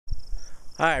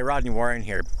Hi, Rodney Warren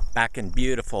here, back in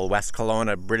beautiful West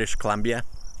Kelowna, British Columbia.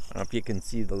 I don't know if you can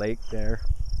see the lake there.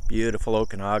 Beautiful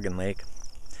Okanagan Lake.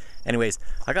 Anyways,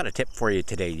 I got a tip for you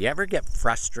today. You ever get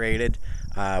frustrated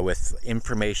with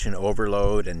information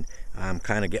overload and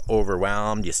kind of get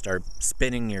overwhelmed? You start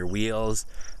spinning your wheels.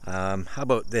 How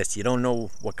about this? You don't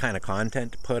know what kind of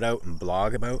content to put out and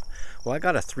blog about? Well, I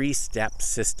got a 3-step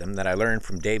system that I learned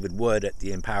from David Wood at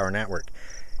the Empower Network.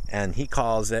 And he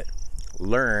calls it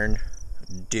learn,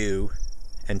 do,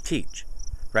 and teach,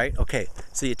 right? Okay,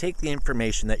 so you take the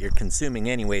information that you're consuming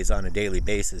anyways on a daily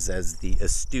basis as the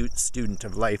astute student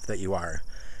of life that you are.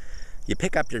 You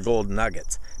pick up your golden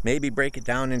nuggets, maybe break it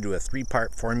down into a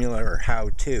 3-part formula or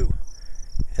how-to,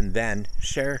 and then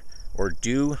share or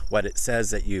do what it says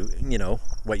that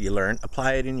what you learn,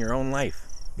 apply it in your own life.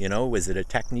 Is it a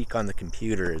technique on the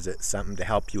computer? Is it something to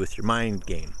help you with your mind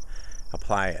game?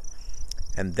 Apply it.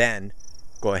 And then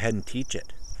go ahead and teach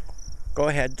it. Go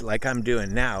ahead, like I'm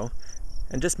doing now,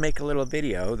 and just make a little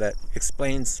video that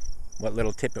explains what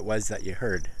little tip it was that you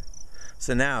heard.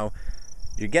 So now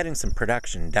you're getting some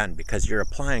production done because you're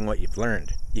applying what you've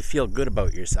learned. You feel good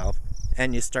about yourself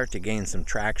and you start to gain some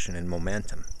traction and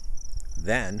momentum.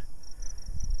 Then,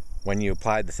 when you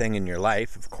apply the thing in your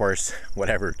life, of course,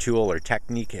 whatever tool or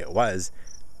technique it was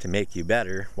to make you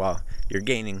better, well, you're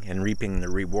gaining and reaping the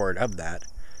reward of that.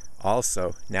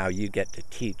 Also, now you get to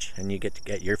teach and you get to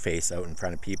get your face out in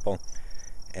front of people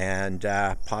and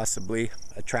possibly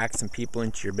attract some people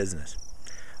into your business.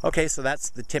 Okay, so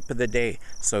that's the tip of the day.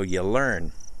 So you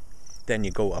learn, then you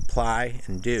go apply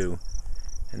and do,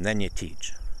 and then you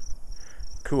teach.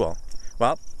 Cool.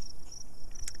 Well,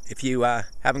 if you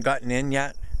haven't gotten in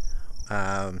yet,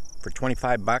 for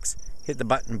 25 bucks, hit the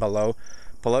button below.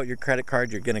 Pull out your credit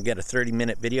card. You're going to get a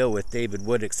 30-minute video with David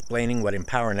Wood explaining what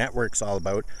Empower Network's all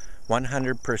about.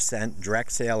 100%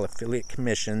 direct sale affiliate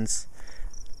commissions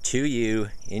to you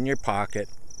in your pocket,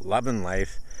 loving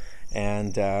life.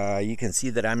 And you can see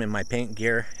that I'm in my paint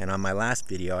gear. And on my last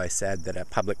video, I said that a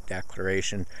public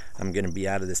declaration, I'm going to be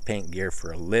out of this paint gear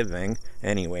for a living.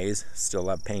 Anyways, still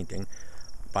love painting.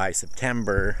 By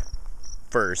September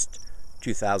 1st,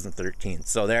 2013.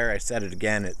 So there, I said it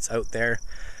again. It's out there.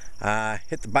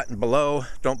 Hit the button below.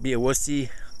 Don't be a wussy.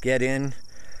 Get in.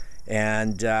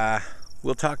 And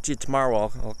we'll talk to you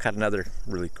tomorrow. I'll cut another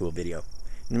really cool video.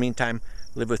 In the meantime,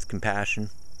 live with compassion,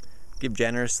 give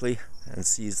generously, and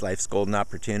seize life's golden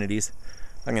opportunities.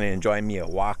 I'm going to enjoy me a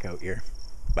walk out here.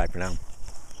 Bye for now.